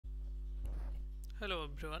Hello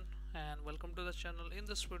everyone and welcome to the channel. In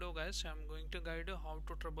this video guys, I'm going to guide you how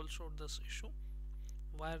to troubleshoot this issue.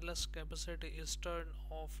 Wireless capacity is turned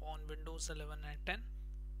off on Windows 11 and 10.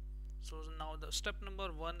 So now the step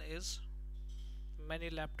number 1 is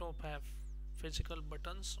many laptop have physical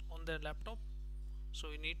buttons on their laptop.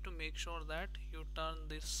 So you need to make sure that you turn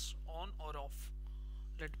this on or off.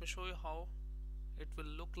 Let me show you how it will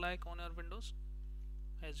look like on your Windows.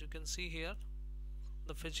 As you can see here,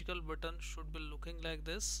 the physical button should be looking like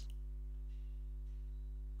this.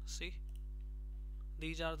 See,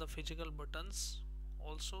 these are the physical buttons.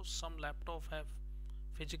 Also some laptop have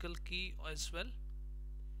physical key as well,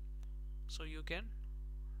 so you can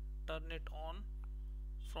turn it on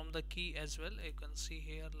from the key as well. You can see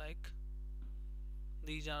here like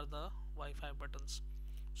these are the Wi-Fi buttons.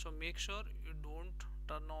 So make sure you don't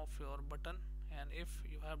turn off your button, and if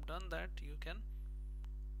you have done that, you can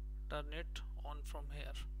turn it on from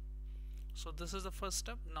here. So this is the first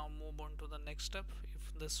step. Now move on to the next step.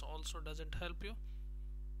 If this also doesn't help you,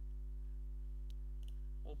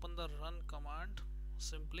 open the run command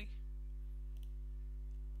simply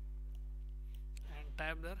and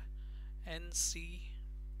type there ncpa.cpl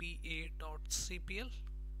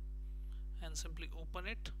and simply open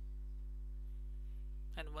it.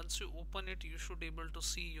 And once you open it, you should be able to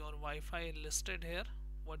see your Wi-Fi listed here.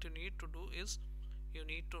 What you need to do is you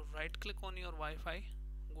need to right click on your Wi-Fi,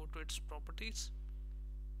 go to its properties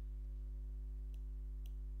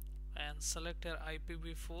and select your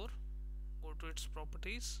IPv4, go to its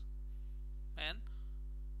properties and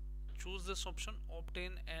choose this option,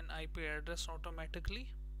 obtain an IP address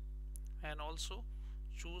automatically, and also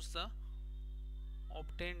choose the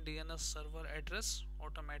obtain DNS server address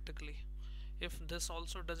automatically. If this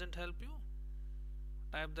also doesn't help you,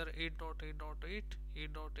 type there 8.8.8,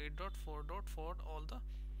 8.8.4.4, all the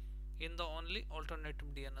in the only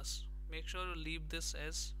alternative DNS. Make sure you leave this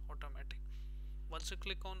as automatic. Once you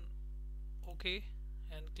click on OK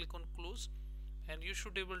and click on close, and you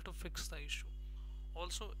should be able to fix the issue.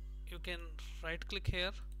 Also you can right click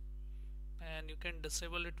here and you can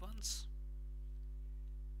disable it once,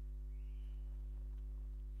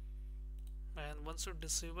 and once you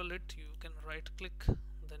disable it, you can right click,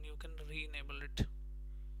 then you can re-enable it,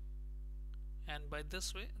 and by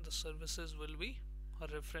this way the services will be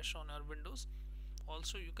refresh on your Windows.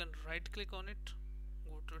 Also you can right click on it,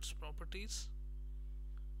 go to its properties,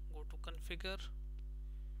 go to configure,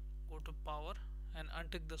 go to power and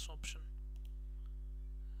untick this option.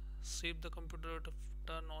 Save the computer to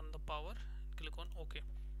turn on the power, click on OK.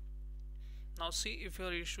 Now see if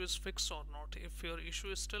your issue is fixed or not. If your issue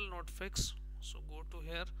is still not fixed, so go to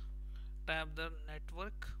here, tab the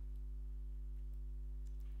network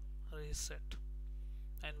reset,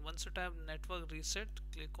 and once you tab network reset,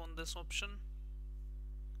 click on this option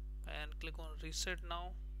and click on reset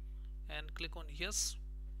now and click on yes,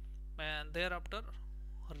 and thereafter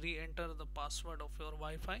re-enter the password of your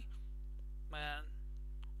Wi-Fi, and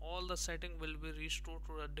all the setting will be restored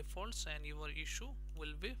to the defaults and your issue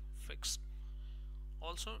will be fixed.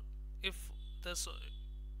 Also if this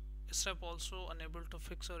step also unable to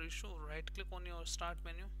fix your issue, right click on your start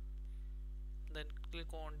menu, then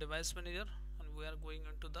click on device manager, and we are going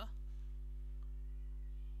into the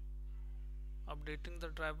updating the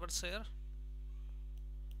drivers here.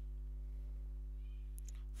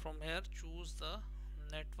 From here choose the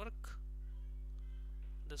network,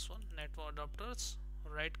 this one, network adapters,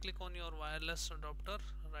 right click on your wireless adapter,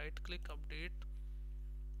 right click update,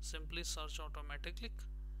 simply search automatically,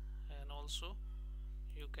 and also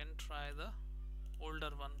you can try the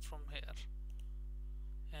older one from here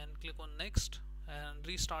and click on next and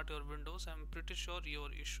restart your Windows. I'm pretty sure your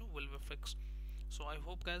issue will be fixed. So I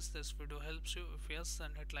hope guys this video helps you. If yes,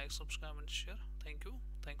 then hit like, subscribe and share. Thank you.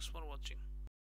 Thanks for watching.